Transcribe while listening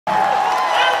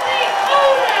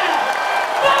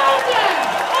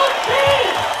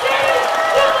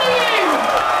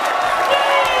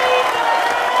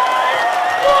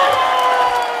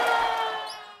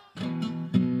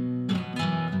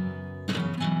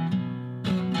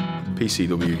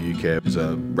PCW UK is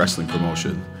a wrestling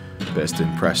promotion based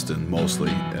in Preston,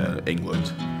 mostly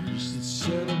England.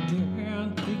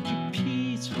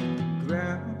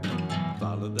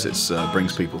 It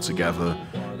brings people together,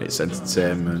 it's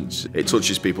entertainment, it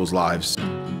touches people's lives.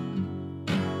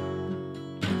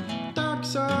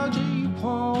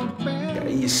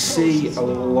 You see a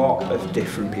lot of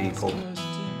different people.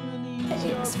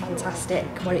 It's fantastic.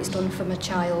 What it's done from a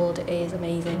child is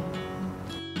amazing.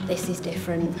 This is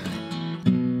different.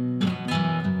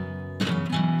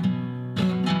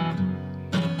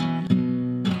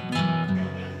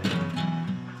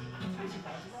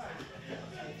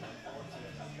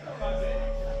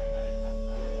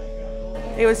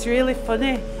 It was really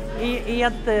funny. He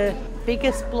had the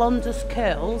biggest, blondest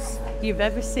curls you've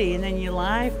ever seen in your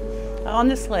life.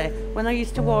 Honestly, when I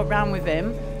used to walk around with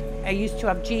him, I used to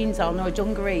have jeans on or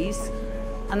dungarees,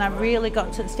 and I really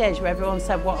got to the stage where everyone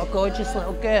said, what a gorgeous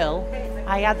little girl.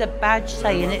 I had a badge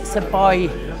saying it's a boy.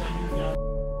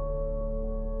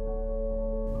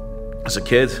 As a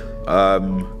kid, I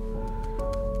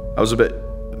was a bit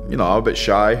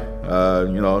shy,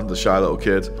 the shy little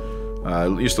kid. I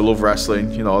used to love wrestling,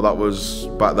 that was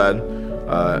back then.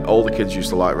 All the kids used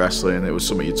to like wrestling. It was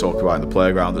something you talk about in the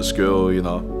playground at school,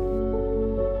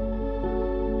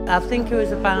 I think it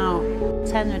was about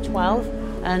 10 or 12,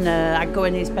 and I'd go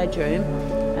in his bedroom,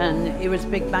 and he was a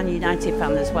big Man United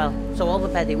fan as well. So all the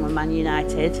bedding were Man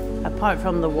United, apart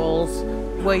from the walls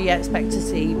where you expect to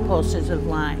see posters of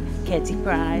like Katie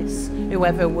Price,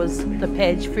 whoever was the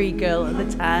page 3 girl at the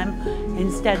time.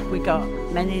 Instead we got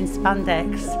men in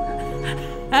spandex.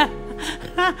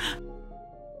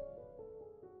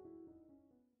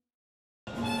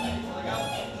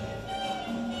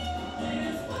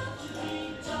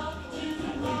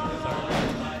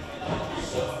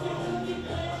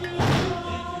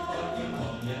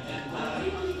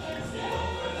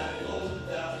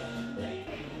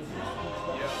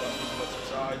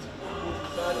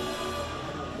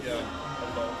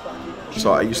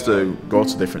 So I used to go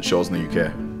to different shows in the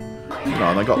UK,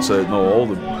 and I got to know all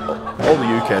the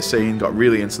UK scene. Got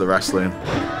really into the wrestling.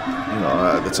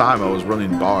 At the time I was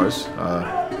running bars.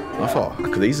 I thought I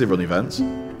could easily run events.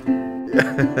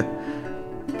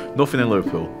 Nothing in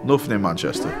Liverpool, nothing in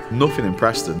Manchester, nothing in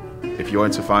Preston. If you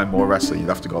wanted to find more wrestling, you'd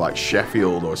have to go like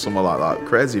Sheffield or somewhere like that.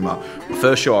 Crazy, man. The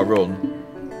first show I run,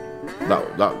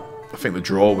 I think the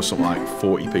draw was something like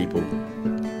 40 people.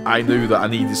 I knew that I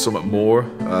needed something more.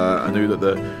 I knew that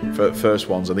the first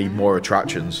ones, I need more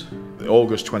attractions.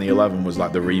 August 2011 was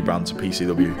like the rebrand to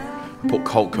PCW. I put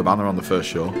Colt Cabana on the first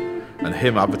show, and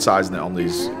him advertising it on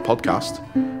his podcast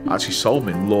actually sold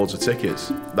me loads of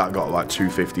tickets. That got like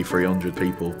 250, 300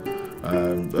 people.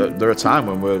 There are times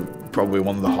when we're probably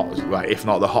one of the hottest, if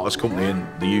not the hottest company in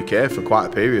the UK for quite a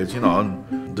period,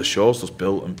 and the show's just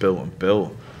built and built and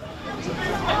built.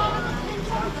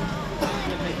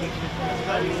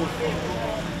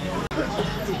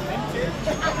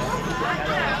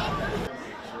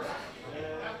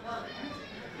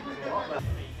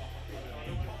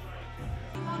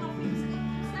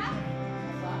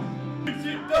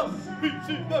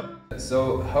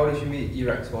 So, how did you meet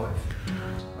your ex-wife?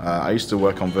 I used to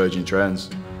work on Virgin Trains.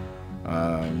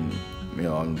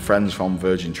 And friends from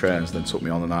Virgin Trains then took me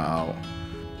on a night out.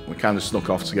 We kind of snuck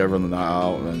off together on the night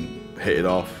out and then hit it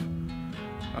off.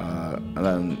 And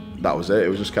then that was it. It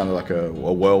was just kind of like a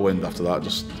whirlwind after that.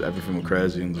 Just everything was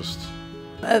crazy and just...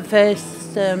 At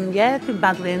first, yeah, been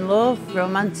badly in love,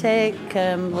 romantic,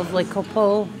 lovely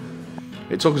couple.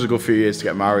 It took us a good few years to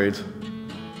get married.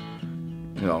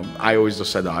 I always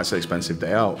just said that it's an expensive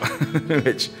day out,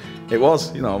 which it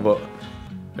was, but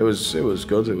it was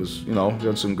good. It was, we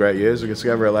had some great years. We got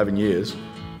together 11 years,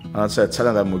 and I'd say 10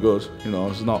 of them were good.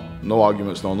 There's no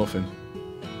arguments, no nothing.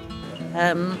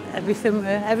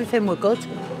 Everything were good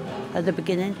at the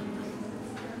beginning.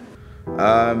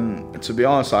 To be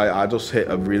honest, I just hit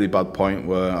a really bad point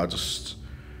where I just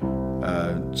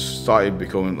started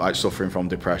becoming suffering from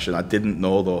depression. I didn't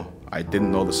know though. I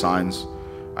didn't know the signs.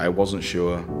 I wasn't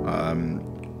sure. In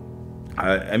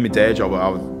my day job,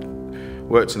 I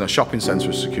worked in a shopping centre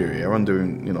as security. I was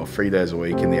doing 3 days a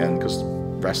week in the end because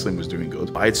wrestling was doing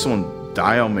good. I had someone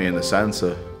die on me in the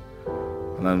centre,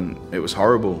 and then it was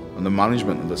horrible. And the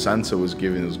management of the centre was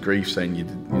giving us grief, saying you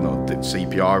did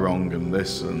CPR wrong and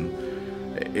this, and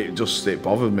it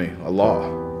bothered me a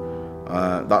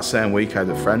lot. That same week, I had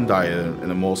a friend die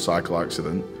in a motorcycle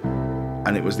accident.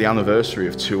 And it was the anniversary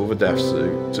of 2 other deaths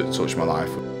that touched my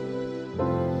life.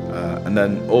 And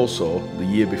then also, the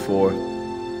year before,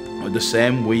 the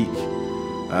same week,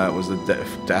 was the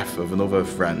death of another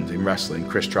friend in wrestling,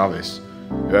 Chris Travis,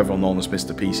 who everyone known as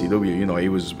Mr. PCW. He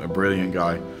was a brilliant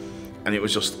guy. And it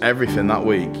was just everything that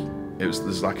week.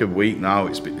 There's like a week now,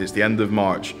 it's the end of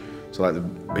March, so like the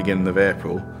beginning of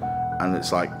April, and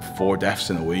it's like 4 deaths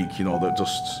in a week, you know,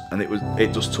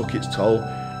 it just took its toll.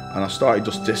 And I started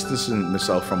just distancing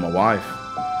myself from my wife.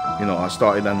 You know, I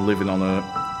started then living on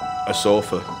a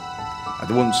sofa. I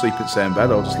wouldn't sleep in the same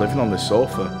bed, I was just living on this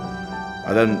sofa.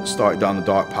 I then started down the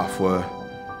dark path where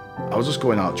I was just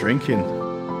going out drinking.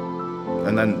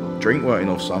 And then drink weren't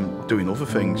enough, so I'm doing other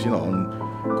things, you know, and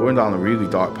going down a really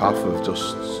dark path of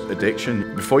just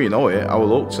addiction. Before you know it, I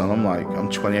looked and I'm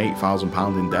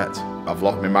 £28,000 in debt. I've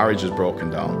lost, my marriage has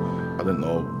broken down. I didn't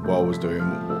know what I was doing,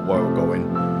 where I was going,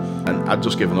 and I'd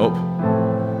just given up.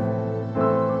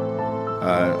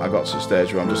 I got to the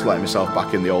stage where I'm just letting myself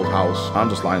back in the old house. I'm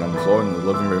just lying on the floor in the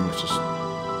living room, just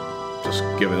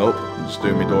giving up, and just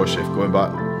doing my door shift, going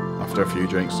back after a few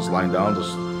drinks, just lying down,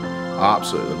 I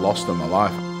absolutely lost in my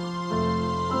life.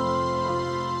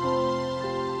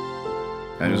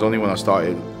 And it was only when I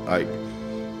started, like,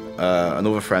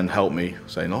 another friend helped me,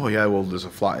 saying, oh yeah, well there's a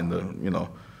flat in the, you know,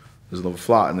 there's another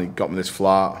flat, and they got me this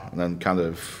flat, and then kind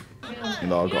of, you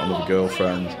know, I got another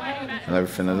girlfriend and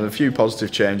everything, and a few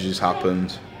positive changes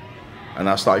happened, and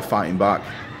I started fighting back.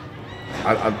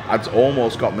 I'd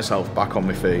almost got myself back on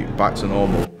my feet, back to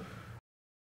normal.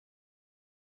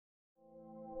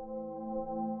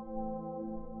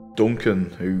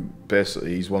 Duncan, who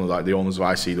basically, he's one of like the owners of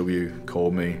ICW,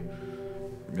 called me.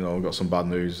 You know, got some bad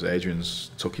news,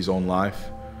 Adrian's took his own life.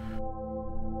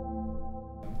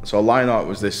 So Lionheart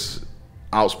was this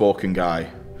outspoken guy,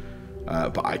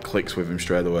 but I clicked with him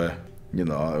straight away. You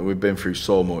know, we've been through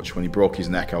so much. When he broke his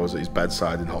neck, I was at his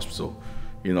bedside in hospital.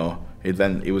 You know, he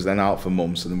was then out for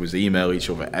months, and we was email each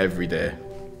other every day.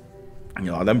 You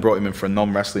know, I then brought him in for a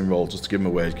non-wrestling role just to give him a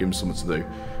wage, give him something to do.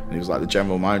 And he was like the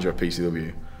general manager of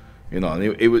PCW. You know, and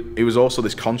it was also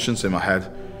this conscience in my head,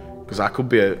 because I could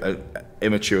be a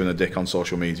immature and a dick on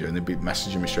social media, and they'd be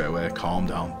messaging me straight away, calm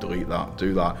down, delete that,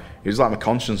 do that. He was like my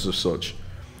conscience as such,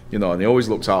 you know, and he always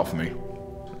looked out for me.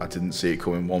 I didn't see it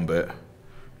coming one bit,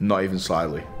 not even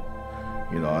slightly,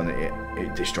 you know, and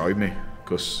it destroyed me,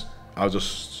 because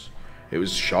it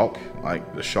was shock,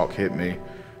 like the shock hit me,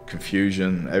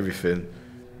 confusion, everything.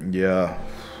 Yeah,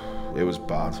 it was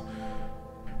bad.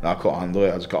 And I couldn't handle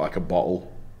it. I just got like a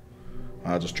bottle,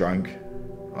 and I just drank,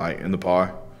 like in the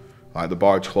bar. Like the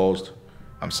bar had closed.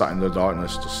 I'm sat in the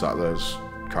darkness, just sat there, just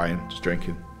crying, just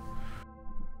drinking.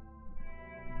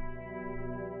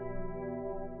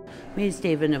 Me and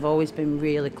Stephen have always been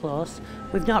really close.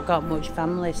 We've not got much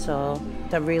family, so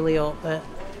I really hope that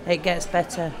it gets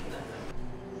better.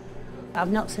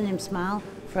 I've not seen him smile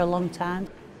for a long time.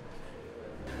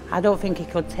 I don't think he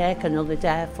could take another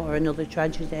death or another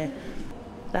tragedy.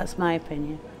 That's my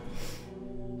opinion.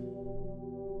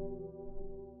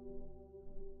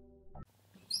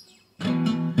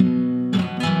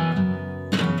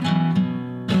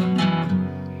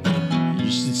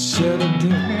 Settle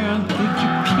down, pick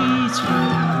your peas from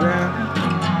the ground.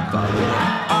 Follow the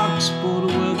oxbow to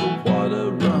where the water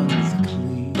runs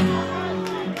clean.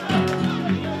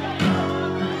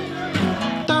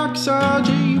 Dark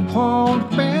sergeant, you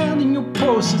won't abandon your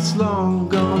post, it's long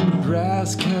gone. The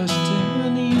brass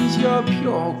castaign is your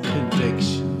pure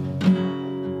conviction.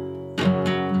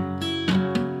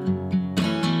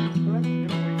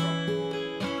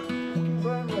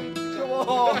 Come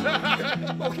on!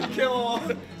 Fucking kill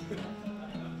on!